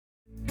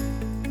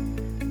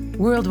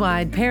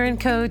Worldwide parent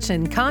coach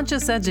and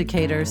conscious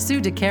educator Sue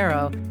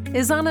DeCaro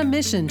is on a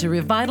mission to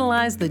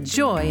revitalize the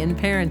joy in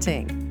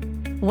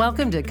parenting.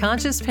 Welcome to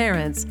Conscious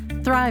Parents,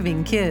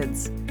 Thriving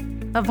Kids,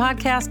 a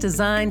podcast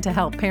designed to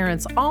help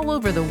parents all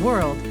over the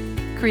world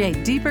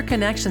create deeper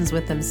connections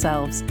with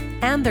themselves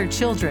and their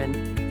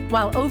children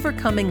while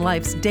overcoming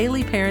life's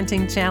daily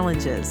parenting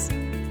challenges.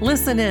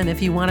 Listen in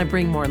if you want to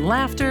bring more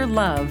laughter,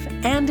 love,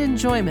 and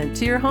enjoyment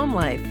to your home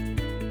life.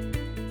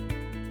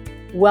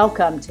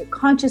 Welcome to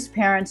Conscious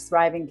Parents,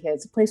 Thriving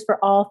Kids, a place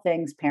for all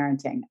things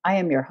parenting. I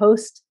am your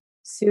host,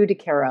 Sue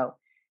DeCaro.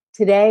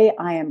 Today,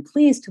 I am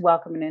pleased to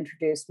welcome and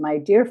introduce my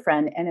dear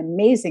friend and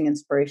amazing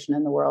inspiration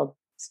in the world,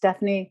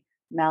 Stephanie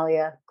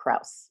Malia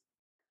Kraus.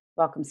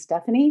 Welcome,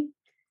 Stephanie.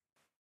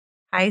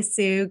 Hi,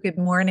 Sue. Good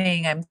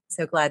morning. I'm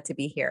so glad to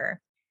be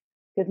here.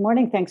 Good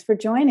morning. Thanks for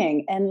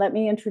joining. And let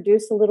me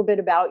introduce a little bit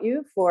about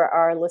you for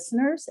our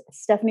listeners.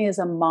 Stephanie is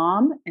a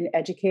mom, an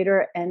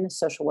educator, and a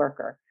social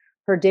worker.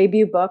 Her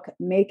debut book,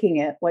 Making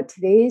It: What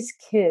Today's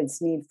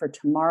Kids Need for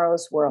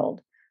Tomorrow's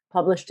World,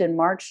 published in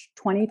March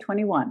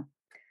 2021.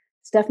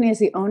 Stephanie is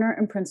the owner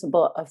and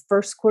principal of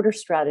First Quarter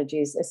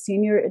Strategies, a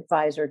senior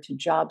advisor to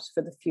Jobs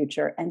for the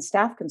Future and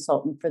staff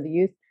consultant for the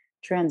Youth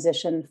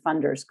Transition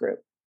Funders Group.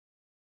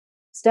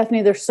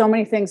 Stephanie, there's so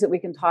many things that we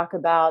can talk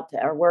about.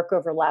 Our work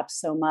overlaps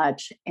so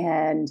much.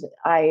 And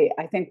I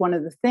think one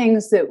of the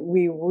things that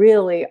we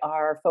really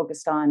are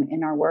focused on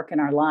in our work and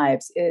our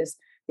lives is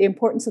the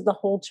importance of the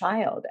whole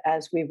child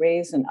as we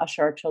raise and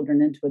usher our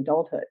children into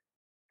adulthood.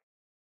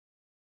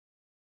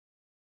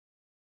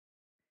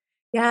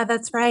 Yeah,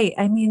 that's right.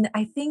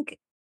 I think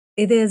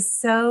it is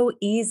so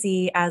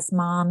easy as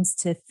moms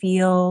to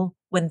feel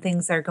when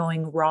things are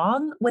going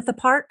wrong with a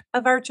part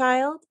of our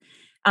child.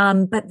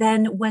 But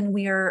then when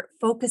we're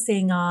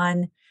focusing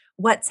on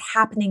what's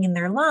happening in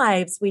their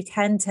lives, we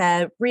tend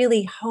to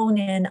really hone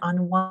in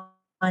on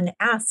one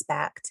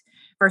aspect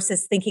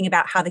versus thinking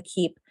about how to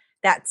keep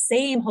that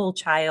same whole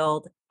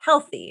child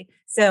healthy.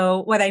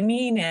 So what I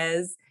mean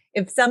is,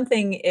 if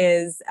something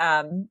is,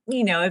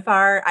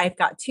 I've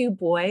got two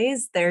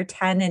boys, they're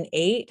 10 and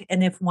 8,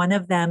 and if one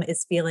of them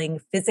is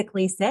feeling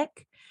physically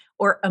sick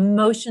or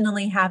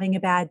emotionally having a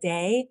bad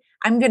day,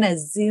 I'm going to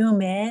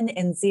zoom in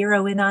and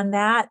zero in on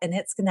that, and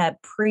it's going to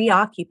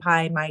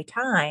preoccupy my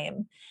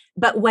time.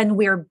 But when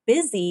we're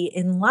busy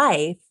in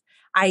life,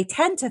 I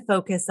tend to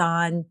focus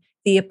on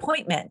the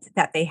appointment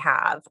that they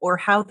have or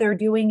how they're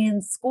doing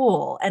in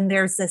school. And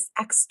there's this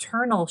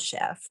external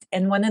shift.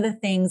 And one of the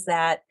things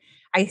that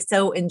I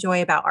so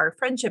enjoy about our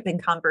friendship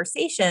and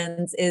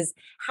conversations is,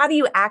 how do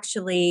you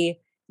actually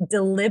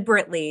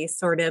deliberately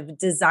sort of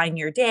design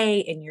your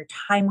day and your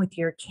time with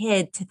your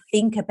kid to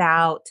think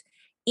about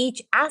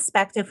each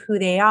aspect of who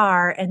they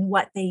are and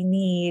what they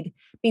need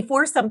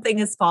before something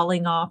is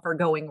falling off or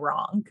going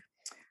wrong?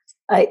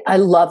 I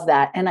love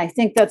that. And I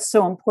think that's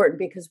so important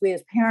because we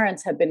as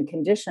parents have been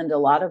conditioned, a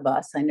lot of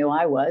us, I know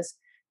I was,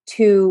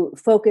 to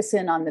focus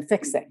in on the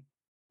fixing,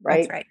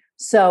 right? That's right.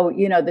 So,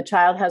 the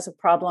child has a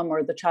problem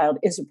or the child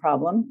is a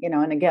problem,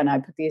 and again, I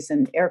put these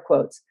in air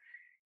quotes.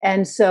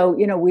 And so,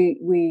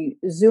 we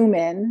zoom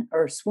in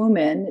or swoon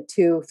in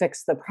to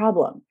fix the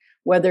problem,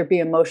 whether it be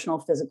emotional,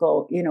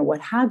 physical,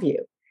 what have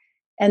you.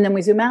 And then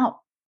we zoom out.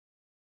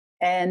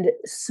 And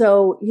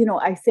so,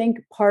 I think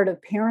part of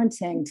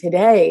parenting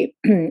today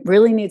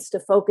really needs to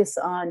focus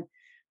on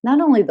not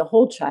only the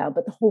whole child,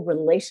 but the whole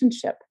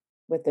relationship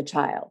with the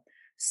child.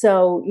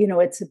 So,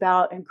 it's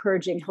about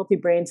encouraging healthy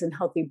brains and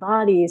healthy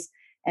bodies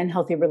and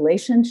healthy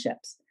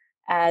relationships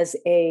as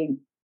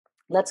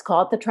let's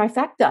call it the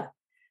trifecta,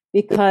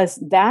 because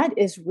that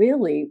is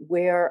really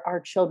where our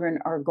children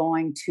are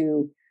going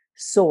to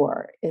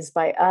soar, is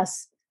by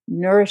us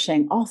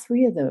nourishing all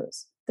three of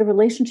those. The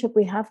relationship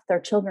we have with our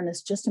children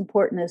is just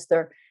important as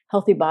their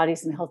healthy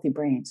bodies and healthy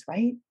brains,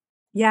 right?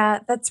 Yeah,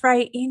 that's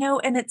right.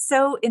 And it's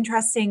so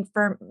interesting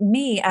for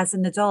me as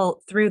an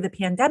adult through the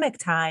pandemic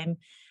time.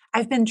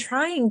 I've been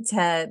trying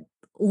to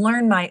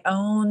learn my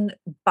own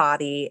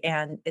body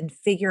and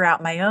figure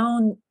out my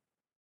own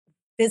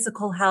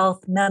physical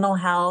health, mental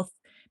health.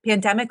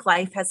 Pandemic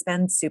life has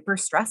been super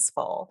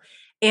stressful.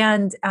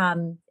 And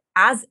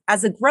as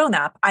a grown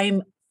up,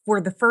 I'm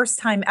for the first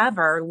time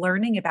ever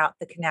learning about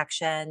the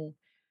connection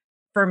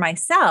for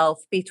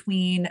myself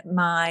between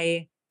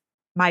my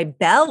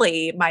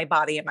belly, my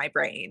body, and my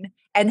brain,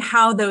 and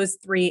how those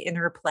three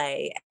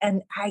interplay.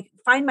 And I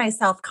find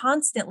myself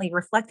constantly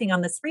reflecting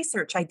on this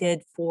research I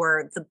did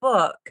for the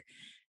book.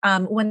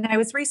 When I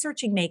was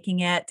researching Making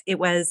It,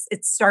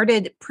 it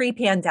started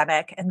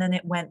pre-pandemic and then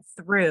it went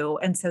through.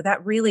 And so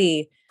that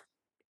really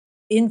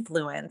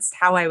influenced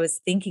how I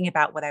was thinking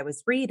about what I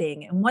was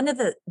reading. And one of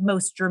the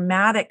most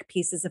dramatic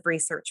pieces of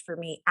research for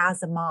me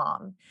as a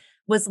mom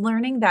was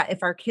learning that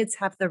if our kids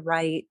have the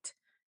right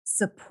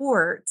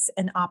supports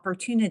and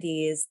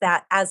opportunities,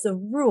 that as a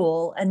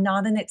rule and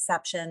not an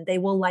exception, they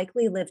will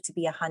likely live to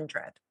be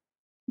 100.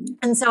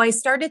 And so I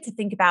started to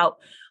think about,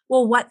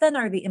 well, what then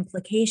are the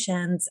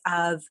implications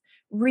of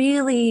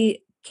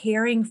really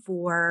caring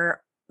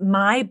for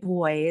my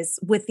boys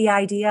with the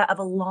idea of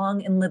a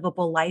long and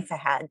livable life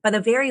ahead, but a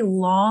very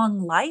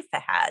long life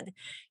ahead.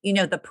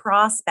 The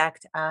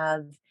prospect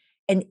of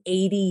an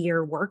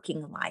 80-year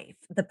working life,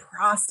 the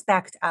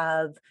prospect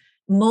of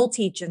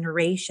multi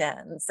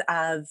generations,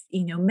 of,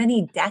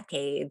 many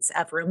decades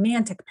of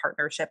romantic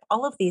partnership,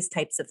 all of these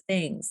types of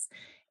things.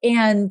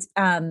 And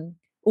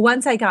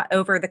once I got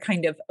over the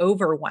kind of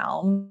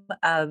overwhelm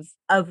of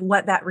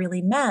what that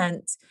really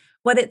meant,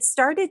 what it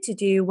started to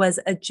do was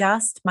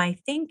adjust my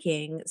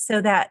thinking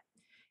so that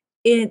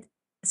it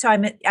so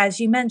as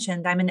you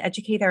mentioned, I'm an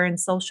educator and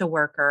social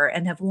worker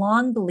and have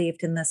long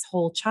believed in this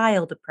whole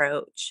child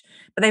approach,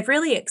 but I've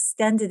really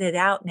extended it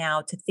out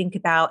now to think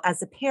about,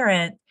 as a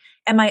parent,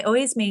 am I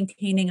always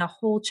maintaining a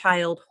whole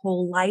child,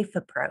 whole life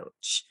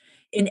approach?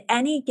 In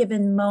any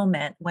given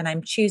moment when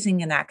I'm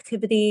choosing an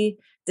activity,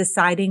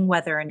 deciding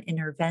whether an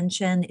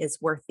intervention is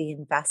worth the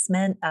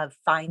investment of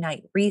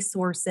finite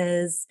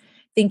resources,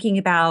 thinking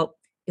about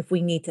if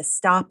we need to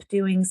stop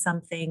doing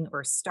something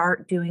or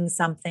start doing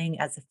something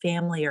as a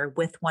family or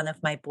with one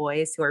of my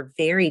boys who are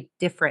very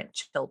different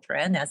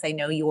children, as I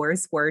know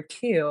yours were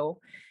too.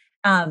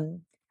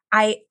 Um,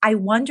 I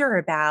wonder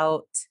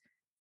about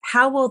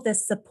how will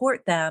this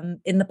support them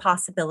in the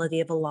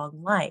possibility of a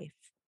long life.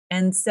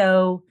 And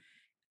so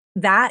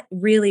that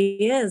really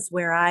is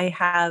where I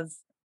have,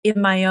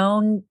 in my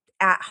own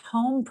at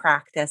home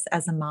practice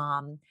as a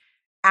mom,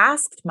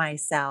 asked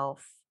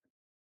myself,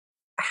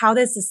 how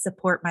does this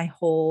support my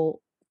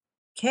whole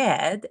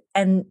kid?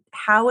 And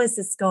how is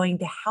this going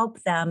to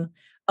help them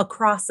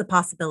across the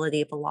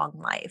possibility of a long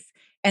life?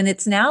 And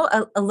it's now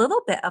a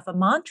little bit of a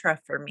mantra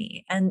for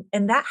me. And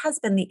that has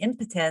been the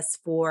impetus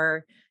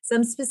for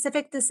some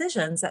specific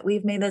decisions that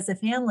we've made as a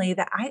family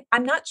that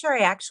I'm not sure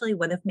I actually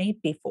would have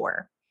made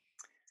before.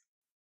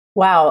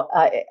 Wow.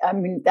 I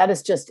mean, that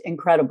is just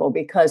incredible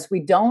because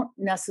we don't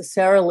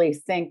necessarily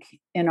think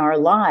in our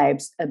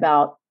lives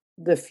about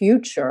the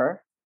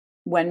future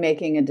when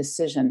making a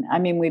decision. I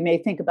mean, we may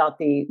think about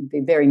the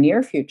very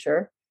near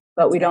future,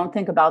 but That's we right. don't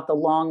think about the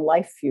long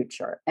life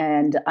future.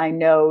 And I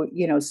know,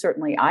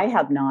 certainly I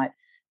have not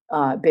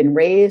been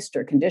raised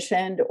or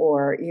conditioned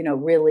or,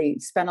 really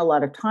spent a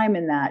lot of time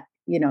in that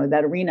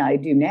arena. I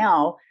do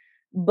now.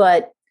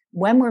 But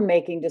when we're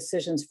making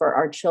decisions for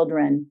our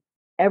children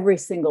every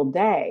single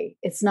day,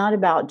 it's not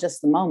about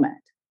just the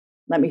moment.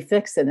 Let me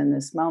fix it in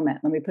this moment.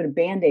 Let me put a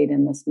band-aid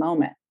in this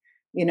moment.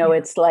 Yeah.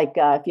 It's like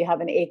if you have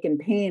an ache and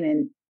pain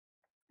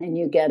and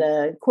you get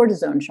a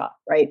cortisone shot,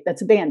 right?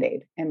 That's a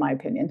band-aid, in my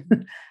opinion.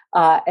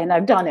 And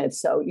I've done it.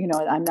 So,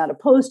 I'm not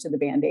opposed to the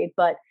band-aid,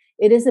 but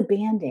it is a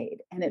band-aid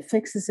and it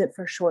fixes it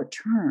for short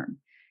term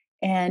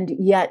and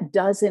yet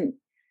doesn't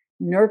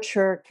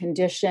nurture,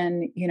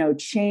 condition,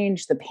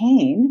 change the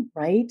pain,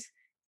 right?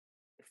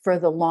 For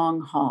the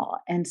long haul.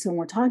 And so when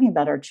we're talking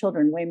about our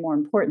children, way more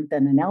important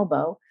than an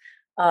elbow.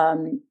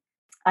 Um,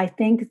 I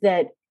think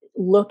that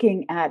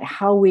looking at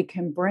how we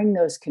can bring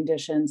those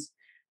conditions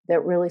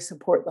that really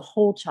support the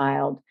whole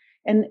child,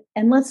 and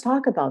let's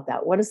talk about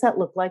that. What does that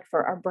look like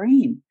for our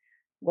brain?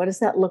 What does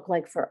that look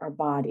like for our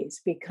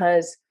bodies?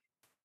 Because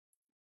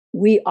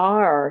we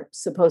are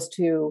supposed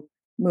to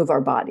move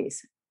our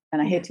bodies.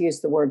 And I hate Yeah. to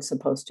use the word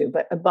supposed to,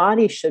 but a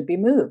body should be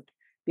moved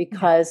Yeah.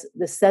 because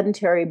the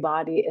sedentary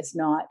body is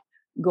not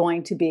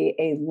going to be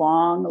a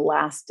long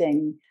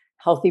lasting,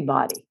 healthy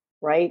body,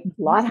 right? A Mhm.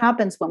 lot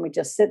happens when we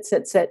just sit,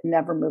 sit, sit, and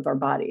never move our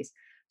bodies.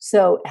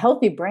 So,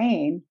 healthy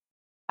brain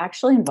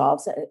actually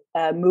involves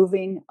a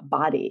moving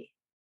body,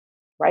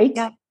 right?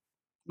 Yeah.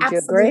 Would you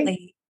agree?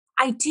 Absolutely.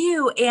 I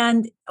do.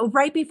 And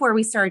right before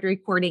we started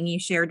recording, you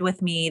shared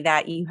with me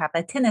that you have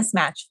a tennis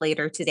match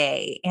later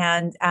today.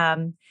 And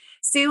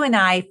Sue and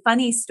I,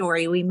 funny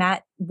story, we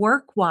met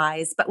work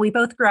wise, but we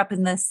both grew up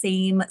in the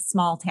same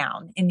small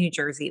town in New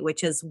Jersey,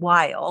 which is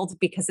wild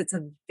because it's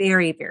a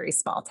very, very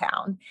small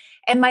town.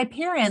 And my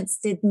parents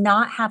did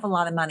not have a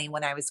lot of money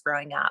when I was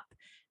growing up.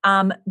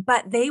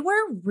 But they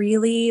were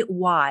really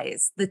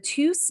wise. The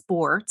two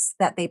sports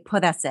that they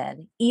put us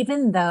in,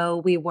 even though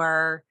we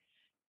were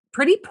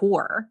pretty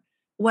poor,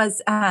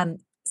 was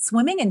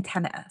swimming and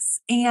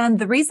tennis. And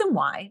the reason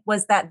why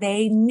was that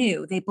they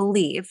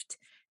believed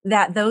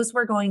that those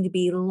were going to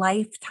be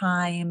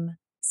lifetime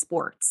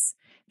sports,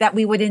 that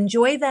we would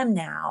enjoy them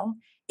now,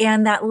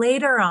 and that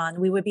later on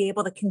we would be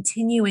able to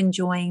continue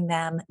enjoying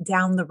them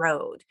down the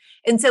road.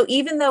 And so,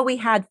 even though we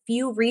had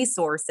few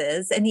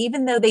resources, and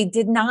even though they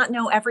did not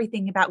know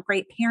everything about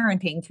great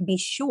parenting, to be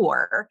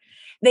sure,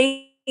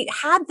 they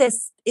had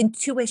this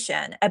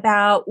intuition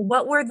about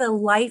what were the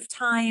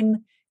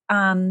lifetime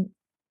um,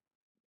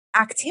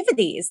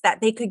 activities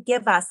that they could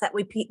give us that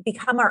would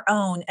become our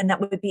own and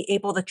that would be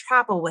able to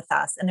travel with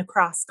us and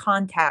across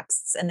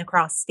contexts and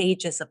across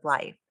stages of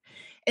life.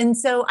 And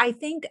so I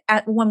think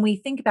when we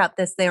think about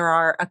this, there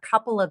are a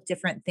couple of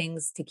different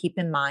things to keep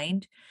in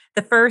mind.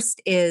 The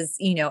first is,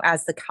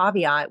 as the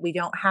caveat, we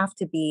don't have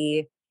to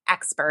be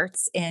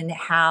experts in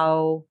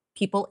how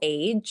people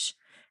age.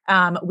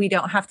 We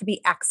don't have to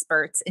be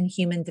experts in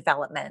human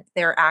development.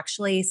 There are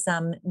actually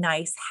some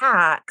nice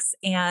hacks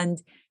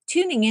and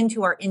tuning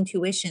into our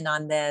intuition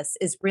on this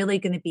is really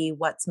going to be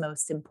what's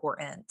most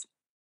important.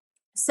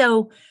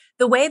 So,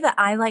 the way that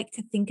I like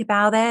to think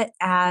about it,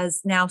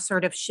 as now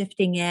sort of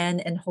shifting in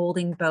and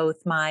holding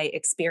both my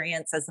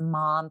experience as a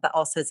mom, but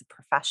also as a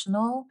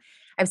professional,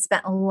 I've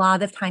spent a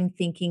lot of time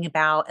thinking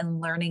about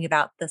and learning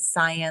about the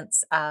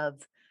science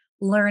of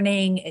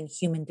learning and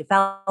human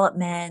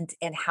development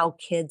and how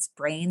kids'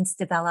 brains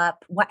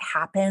develop, what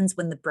happens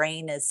when the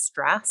brain is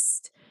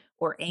stressed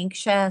or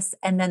anxious.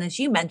 And then, as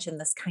you mentioned,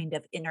 this kind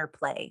of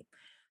interplay.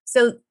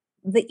 So,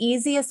 the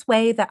easiest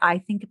way that I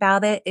think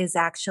about it is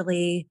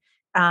actually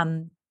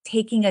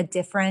taking a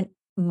different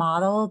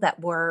model that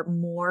we're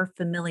more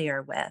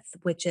familiar with,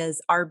 which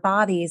is our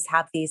bodies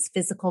have these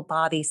physical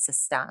body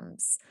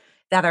systems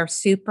that are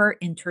super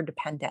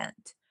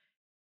interdependent.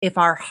 If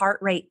our heart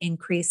rate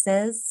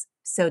increases,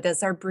 so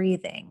does our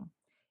breathing.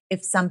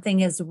 If something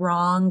is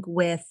wrong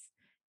with,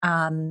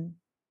 um,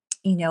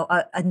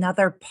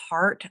 another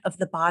part of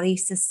the body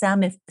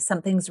system, if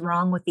something's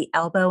wrong with the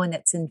elbow and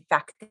it's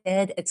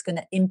infected, it's going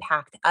to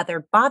impact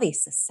other body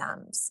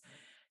systems.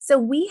 So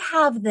we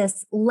have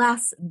this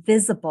less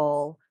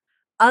visible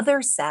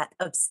other set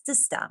of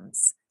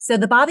systems. So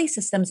the body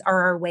systems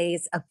are our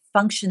ways of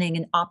functioning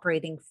and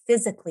operating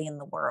physically in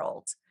the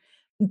world.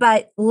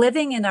 But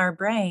living in our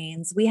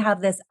brains, we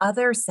have this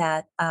other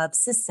set of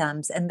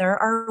systems, and there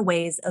are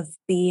ways of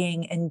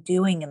being and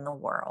doing in the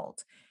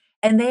world.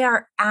 And they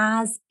are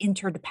as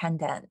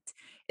interdependent.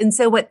 And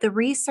so, what the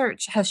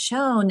research has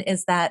shown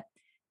is that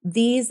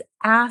these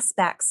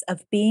aspects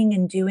of being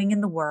and doing in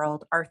the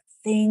world are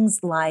things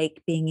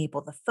like being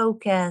able to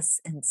focus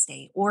and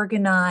stay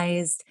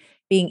organized,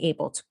 being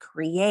able to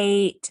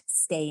create,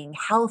 staying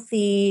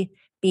healthy,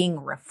 being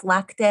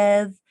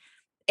reflective.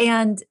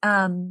 And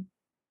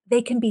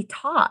they can be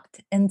taught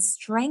and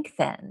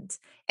strengthened.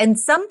 And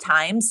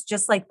sometimes,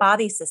 just like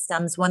body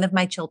systems, one of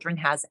my children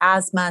has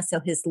asthma,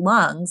 so his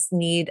lungs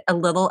need a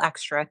little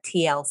extra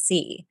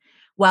TLC.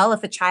 Well,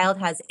 if a child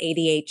has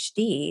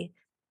ADHD,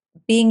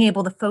 being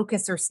able to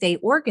focus or stay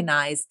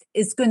organized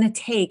is going to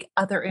take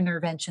other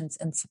interventions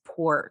and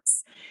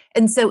supports.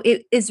 And so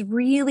it is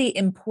really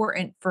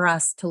important for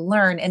us to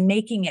learn, and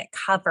making it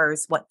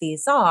covers what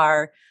these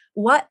are.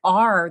 What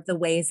are the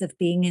ways of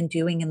being and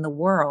doing in the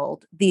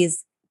world?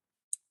 These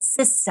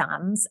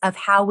systems of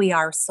how we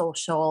are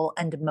social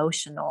and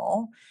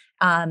emotional,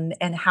 and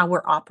how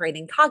we're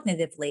operating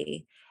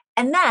cognitively.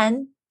 And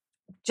then,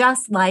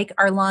 just like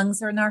our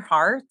lungs and our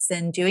hearts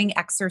and doing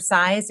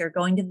exercise or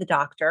going to the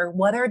doctor,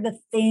 what are the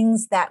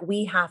things that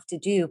we have to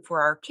do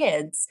for our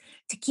kids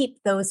to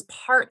keep those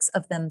parts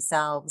of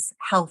themselves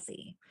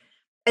healthy?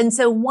 And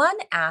so, one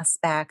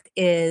aspect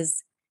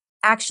is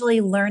actually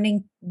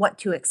learning what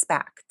to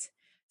expect.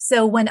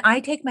 So, when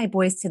I take my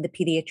boys to the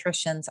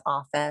pediatrician's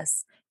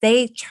office,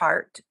 they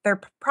chart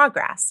their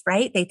progress,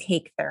 right? They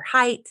take their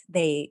height,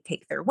 they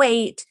take their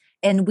weight,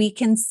 and we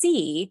can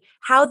see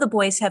how the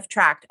boys have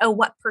tracked. Oh,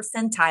 what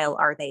percentile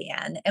are they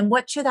in? And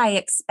what should I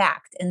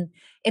expect? And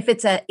if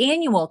it's an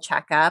annual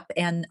checkup,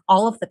 and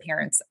all of the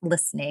parents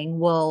listening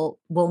will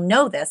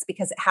know this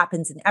because it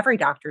happens in every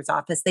doctor's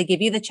office, they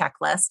give you the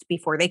checklist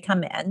before they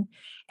come in,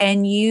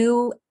 and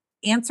you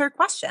answer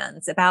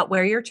questions about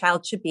where your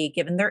child should be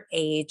given their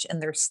age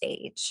and their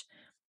stage.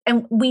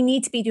 And we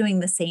need to be doing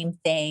the same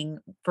thing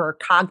for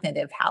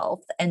cognitive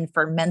health and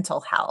for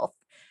mental health.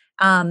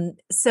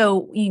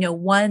 So,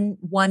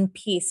 one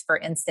piece, for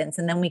instance,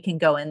 and then we can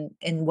go in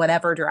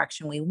whatever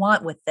direction we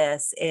want with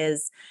this,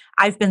 is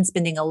I've been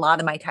spending a lot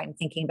of my time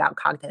thinking about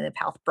cognitive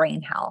health,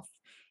 brain health,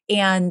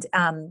 and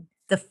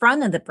the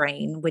front of the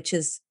brain, which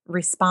is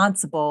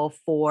responsible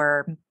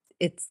for,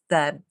 it's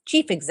the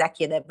chief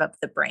executive of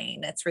the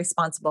brain. It's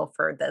responsible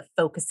for the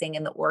focusing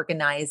and the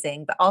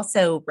organizing, but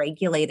also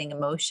regulating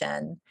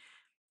emotion.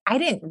 I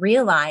didn't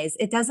realize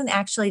it doesn't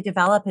actually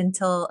develop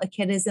until a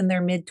kid is in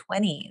their mid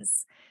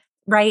 20s.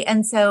 Right.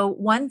 And so,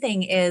 one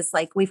thing is,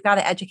 like, we've got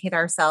to educate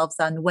ourselves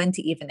on when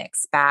to even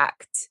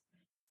expect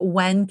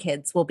when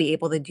kids will be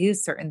able to do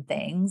certain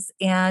things.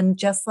 And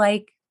just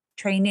like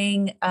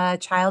training a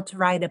child to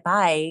ride a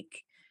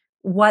bike,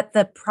 what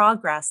the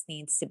progress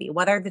needs to be,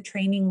 what are the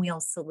training wheel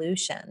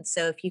solutions?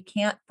 So, if you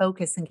can't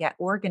focus and get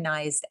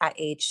organized at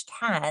age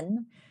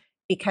 10,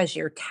 because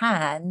you're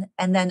 10,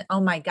 and then,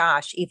 oh my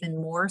gosh,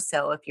 even more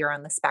so if you're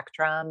on the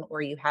spectrum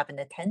or you have an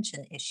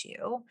attention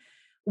issue,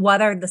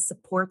 what are the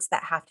supports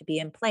that have to be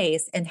in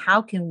place? And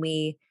how can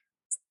we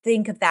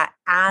think of that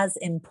as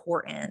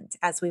important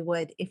as we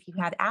would if you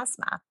had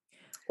asthma,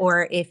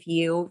 or if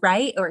you,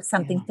 right, or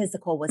something Yeah.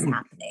 physical was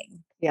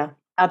happening? Yeah,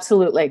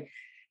 absolutely.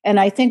 And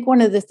I think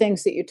one of the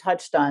things that you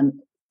touched on,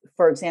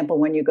 for example,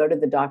 when you go to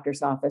the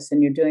doctor's office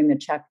and you're doing the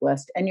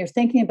checklist and you're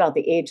thinking about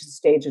the age and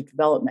stage of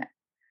development,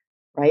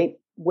 right?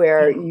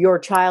 Where Yeah. your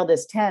child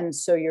is 10,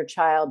 so your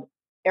child,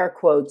 air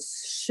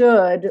quotes,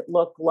 should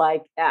look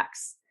like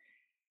X.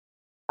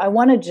 I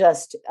want to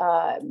just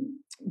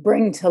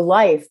bring to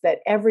life that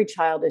every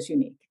child is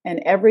unique and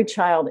every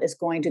child is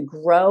going to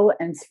grow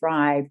and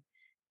thrive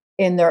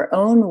in their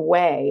own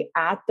way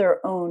at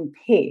their own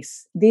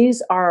pace.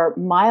 These are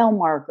mile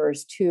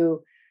markers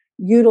to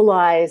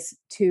utilize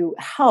to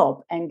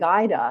help and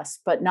guide us,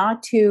 but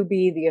not to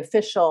be the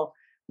official,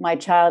 my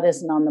child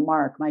isn't on the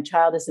mark, my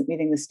child isn't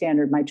meeting the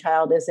standard, my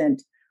child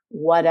isn't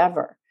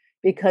whatever.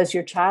 Because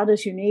your child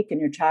is unique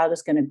and your child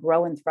is going to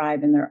grow and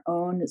thrive in their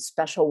own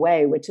special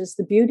way, which is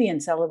the beauty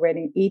in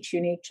celebrating each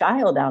unique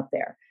child out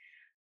there.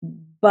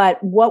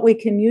 But what we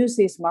can use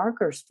these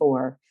markers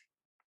for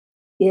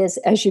is,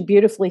 as you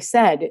beautifully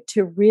said,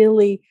 to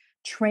really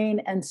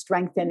train and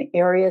strengthen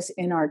areas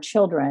in our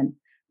children,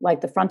 like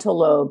the frontal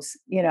lobes,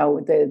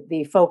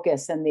 the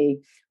focus and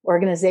the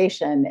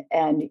organization.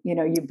 And,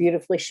 you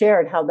beautifully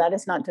shared how that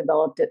is not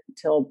developed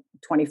until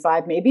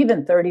 25, maybe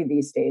even 30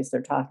 these days,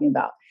 they're talking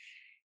about.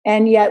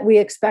 And yet we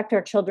expect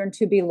our children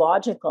to be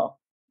logical,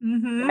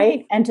 Mhm.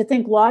 right? And to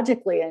think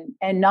logically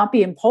and not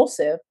be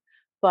impulsive,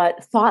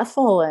 but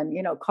thoughtful and,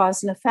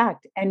 cause and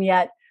effect. And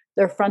yet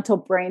their frontal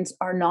brains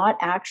are not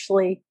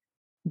actually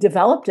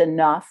developed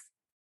enough,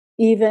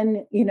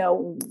 even,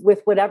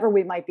 with whatever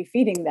we might be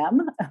feeding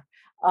them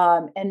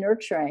and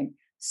nurturing.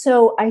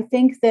 So I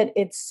think that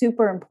it's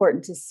super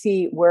important to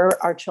see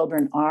where our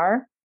children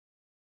are,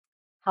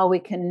 how we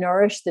can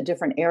nourish the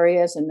different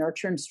areas and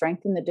nurture and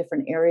strengthen the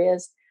different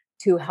areas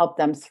to help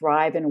them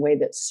thrive in a way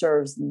that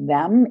serves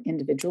them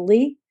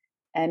individually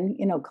and,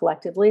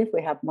 collectively if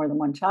we have more than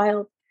one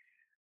child,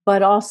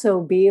 but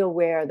also be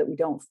aware that we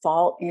don't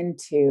fall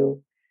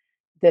into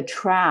the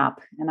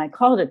trap. And I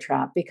call it a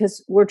trap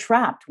because we're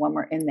trapped when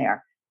we're in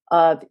there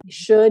of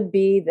should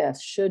be this,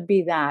 should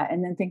be that,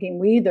 and then thinking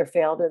we either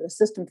failed or the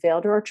system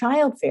failed or our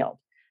child failed,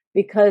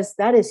 because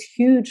that is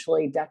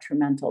hugely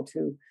detrimental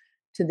to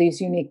these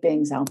unique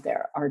beings out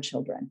there, our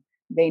children.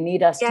 They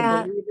need us to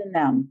Yeah. believe in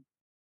them.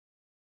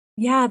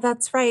 Yeah,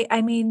 that's right.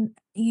 I mean,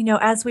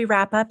 as we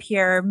wrap up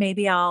here,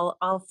 maybe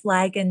I'll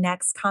flag a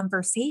next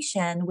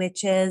conversation,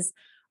 which is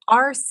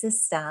our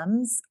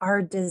systems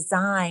are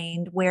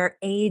designed where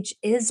age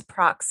is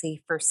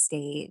proxy for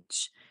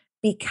stage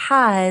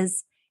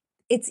because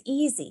it's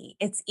easy.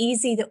 It's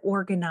easy to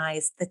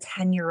organize the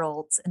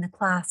 10-year-olds in a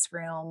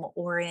classroom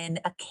or in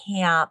a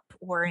camp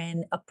or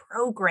in a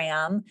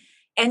program,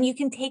 and you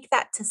can take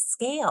that to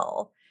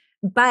scale.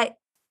 But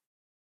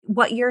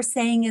what you're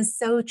saying is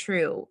so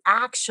true.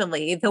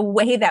 Actually, the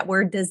way that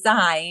we're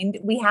designed,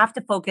 we have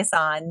to focus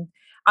on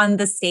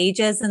the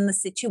stages and the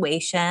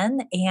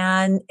situation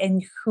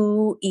and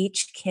who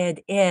each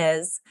kid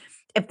is.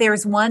 If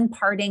there's one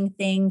parting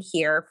thing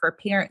here for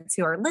parents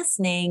who are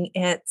listening,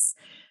 it's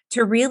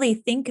to really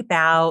think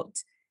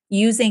about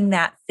using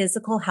that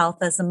physical health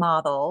as a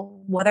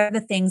model. What are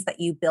the things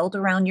that you build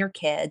around your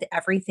kid?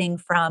 Everything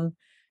from,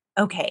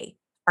 okay,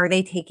 are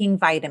they taking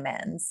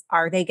vitamins?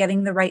 Are they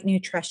getting the right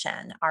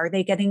nutrition? Are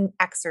they getting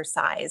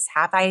exercise?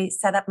 Have I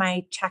set up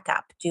my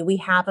checkup? Do we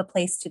have a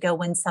place to go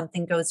when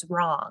something goes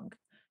wrong?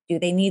 Do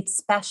they need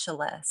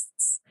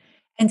specialists?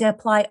 And to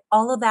apply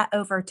all of that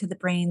over to the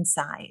brain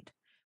side.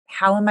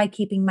 How am I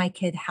keeping my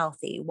kid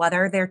healthy? What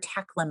are their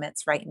tech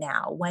limits right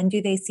now? When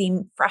do they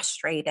seem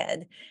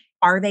frustrated?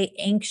 Are they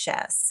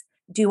anxious?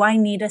 Do I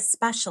need a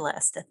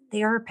specialist, a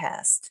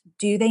therapist?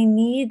 Do they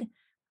need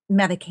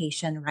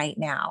medication right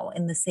now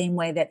in the same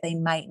way that they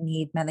might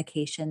need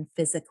medication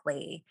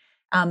physically?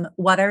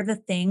 What are the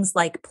things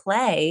like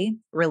play,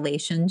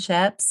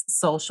 relationships,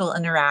 social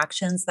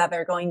interactions that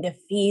are going to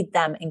feed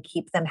them and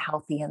keep them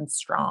healthy and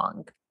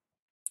strong?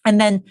 And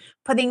then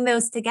putting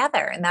those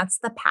together. And that's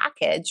the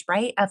package,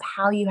 right? Of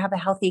how you have a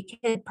healthy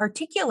kid,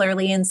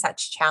 particularly in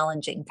such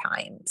challenging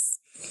times.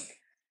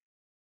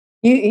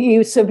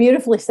 You so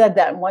beautifully said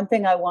that. And one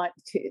thing I want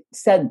to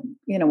said,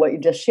 what you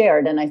just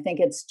shared, and I think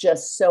it's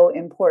just so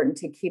important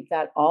to keep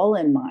that all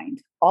in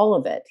mind, all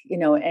of it,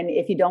 and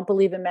if you don't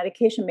believe in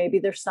medication, maybe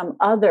there's some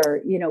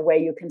other,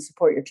 way you can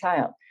support your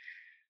child.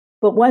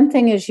 But one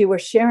thing is you were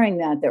sharing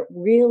that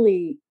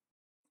really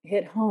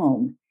hit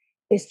home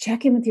is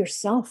check in with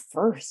yourself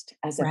first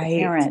as a Right.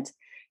 parent.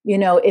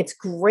 It's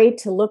great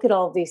to look at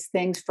all these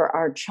things for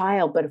our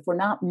child, but if we're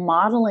not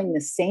modeling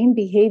the same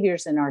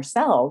behaviors in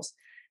ourselves,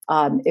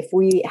 if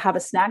we have a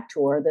snack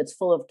drawer that's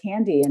full of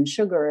candy and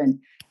sugar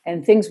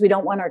and things we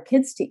don't want our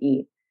kids to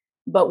eat,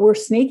 but we're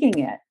sneaking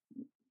it.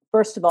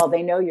 First of all,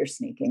 they know you're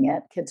sneaking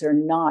it. Kids are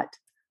not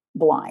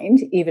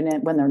blind, even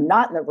when they're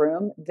not in the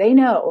room, they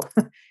know.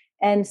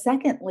 And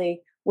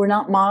secondly, we're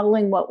not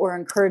modeling what we're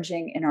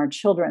encouraging in our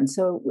children.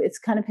 So it's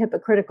kind of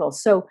hypocritical.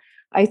 So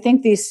I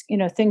think these,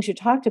 things you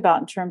talked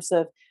about in terms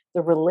of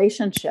the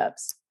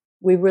relationships,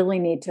 we really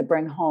need to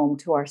bring home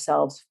to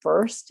ourselves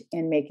first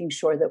in making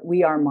sure that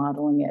we are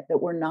modeling it,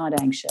 that we're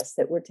not anxious,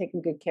 that we're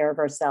taking good care of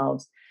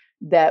ourselves,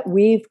 that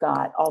we've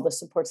got all the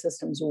support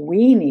systems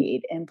we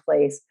need in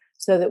place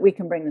so that we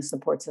can bring the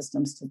support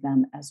systems to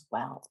them as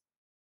well.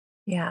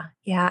 Yeah,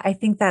 yeah, I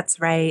think that's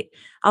right.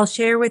 I'll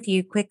share with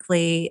you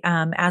quickly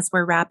as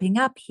we're wrapping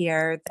up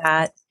here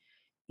that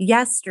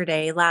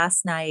yesterday,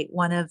 last night,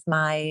 one of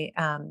my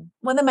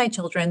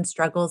children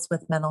struggles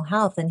with mental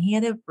health, and he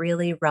had a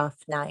really rough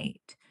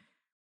night.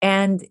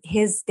 And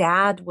his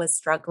dad was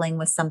struggling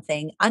with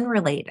something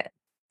unrelated.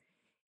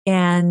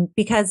 And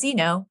because,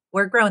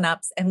 we're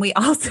grown-ups and we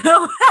also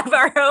have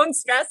our own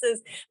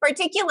stresses,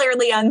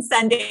 particularly on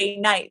Sunday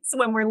nights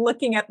when we're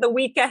looking at the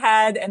week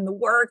ahead and the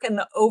work and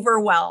the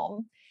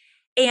overwhelm.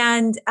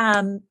 And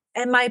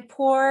my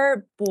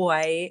poor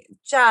boy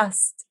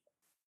just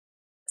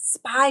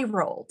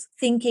spiraled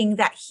thinking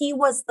that he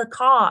was the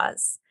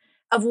cause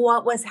of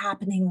what was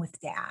happening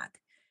with dad.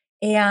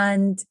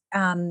 And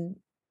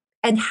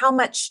how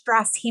much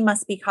stress he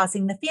must be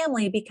causing the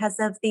family because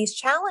of these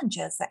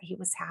challenges that he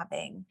was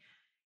having.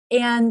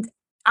 And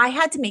I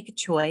had to make a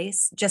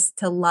choice just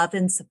to love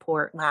and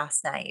support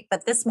last night.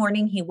 But this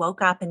morning he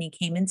woke up and he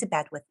came into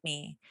bed with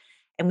me.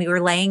 And we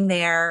were laying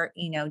there,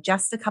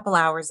 just a couple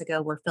hours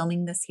ago. We're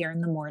filming this here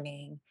in the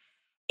morning.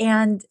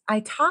 And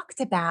I talked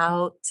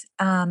about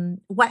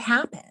what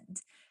happened.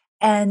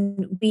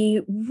 And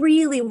we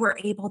really were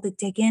able to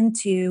dig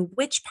into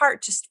which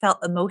part just felt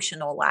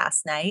emotional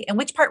last night and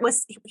which part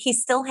was he's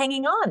still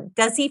hanging on.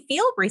 Does he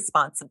feel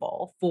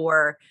responsible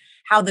for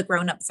how the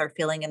grownups are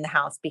feeling in the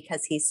house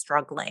because he's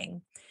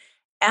struggling?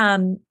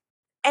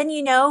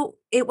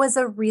 It was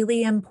a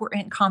really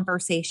important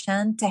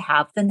conversation to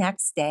have the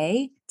next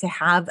day, to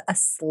have a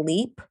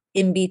sleep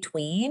in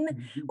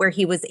between where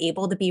he was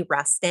able to be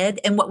rested.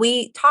 And what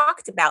we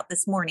talked about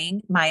this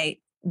morning,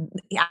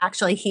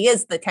 actually, he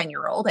is the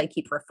 10-year-old I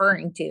keep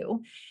referring to,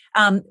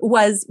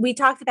 was we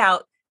talked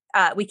about,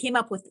 we came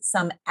up with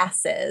some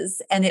S's,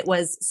 and it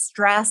was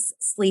stress,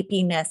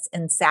 sleepiness,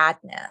 and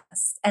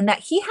sadness. And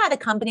that he had a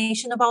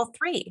combination of all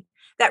three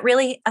that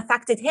really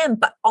affected him,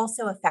 but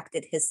also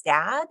affected his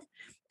dad.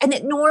 And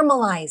it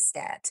normalized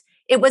it.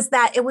 It was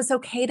that it was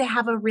okay to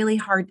have a really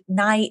hard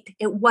night.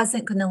 It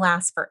wasn't going to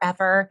last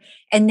forever.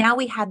 And now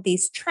we had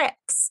these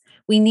tricks.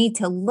 We need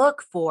to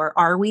look for,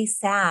 are we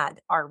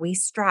sad? Are we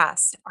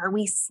stressed? Are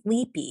we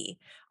sleepy?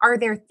 Are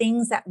there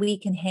things that we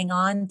can hang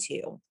on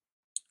to?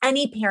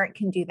 Any parent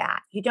can do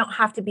that. You don't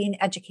have to be an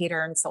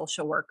educator and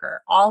social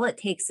worker. All it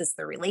takes is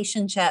the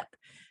relationship,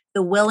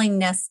 the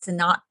willingness to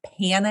not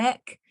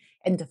panic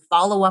and to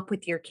follow up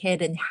with your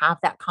kid and have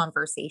that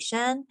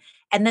conversation.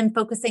 And then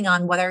focusing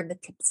on what are the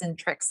tips and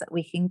tricks that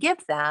we can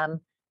give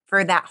them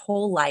for that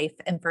whole life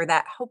and for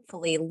that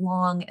hopefully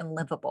long and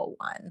livable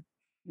one.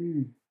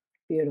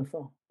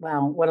 Beautiful.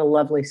 Wow. What a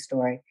lovely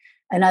story.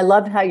 And I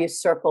loved how you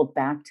circled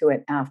back to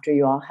it after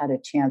you all had a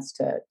chance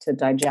to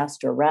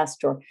digest or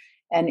rest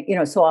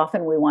so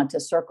often we want to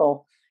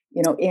circle,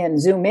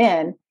 zoom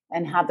in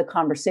and have the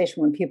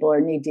conversation when people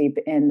are knee deep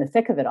in the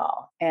thick of it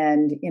all.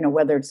 And,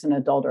 whether it's an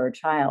adult or a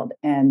child,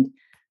 and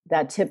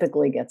that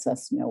typically gets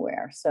us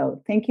nowhere.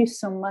 So thank you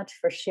so much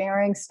for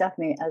sharing,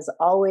 Stephanie. As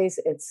always,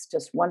 it's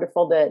just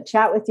wonderful to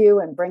chat with you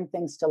and bring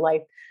things to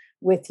life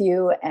with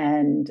you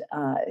and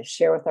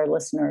share with our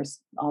listeners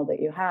all that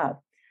you have.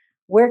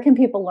 Where can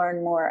people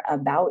learn more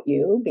about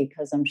you?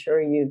 Because I'm sure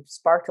you've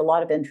sparked a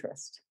lot of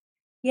interest.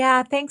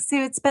 Yeah, thanks,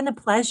 Sue. It's been a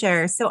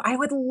pleasure. So I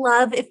would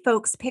love if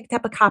folks picked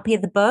up a copy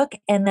of the book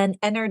and then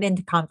entered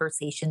into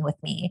conversation with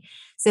me.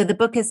 So the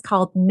book is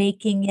called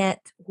Making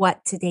It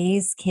What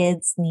Today's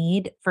Kids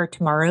Need for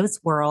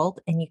Tomorrow's World,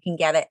 and you can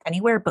get it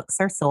anywhere books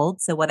are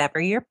sold. So whatever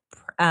your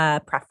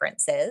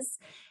preference is.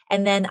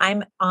 And then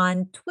I'm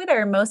on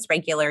Twitter most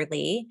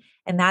regularly,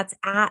 and that's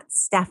at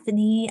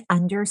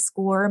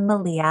Stephanie_Malia,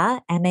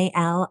 Malia.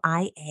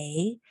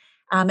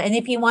 And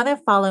if you want to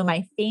follow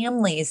my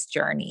family's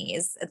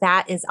journeys,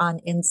 that is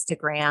on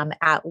Instagram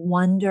at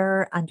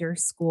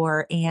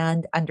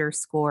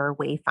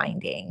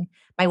wonder_and_wayfinding.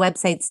 My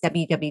website's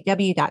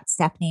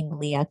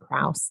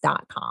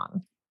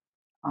www.stephaniemaliakraus.com.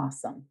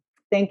 Awesome.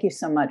 Thank you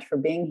so much for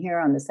being here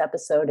on this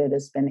episode. It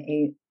has been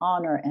an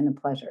honor and a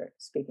pleasure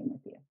speaking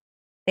with you.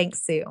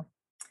 Thanks, Sue.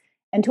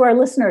 And to our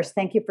listeners,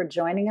 thank you for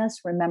joining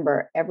us.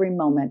 Remember, every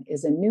moment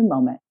is a new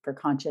moment for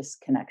conscious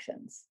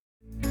connections.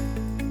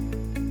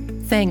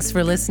 Thanks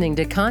for listening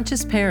to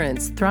Conscious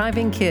Parents,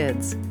 Thriving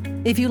Kids.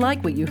 If you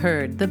like what you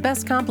heard, the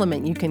best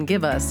compliment you can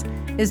give us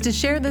is to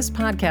share this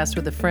podcast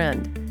with a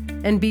friend.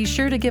 And be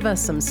sure to give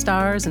us some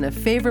stars and a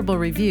favorable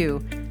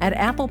review at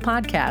Apple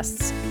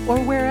Podcasts or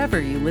wherever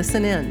you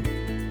listen in.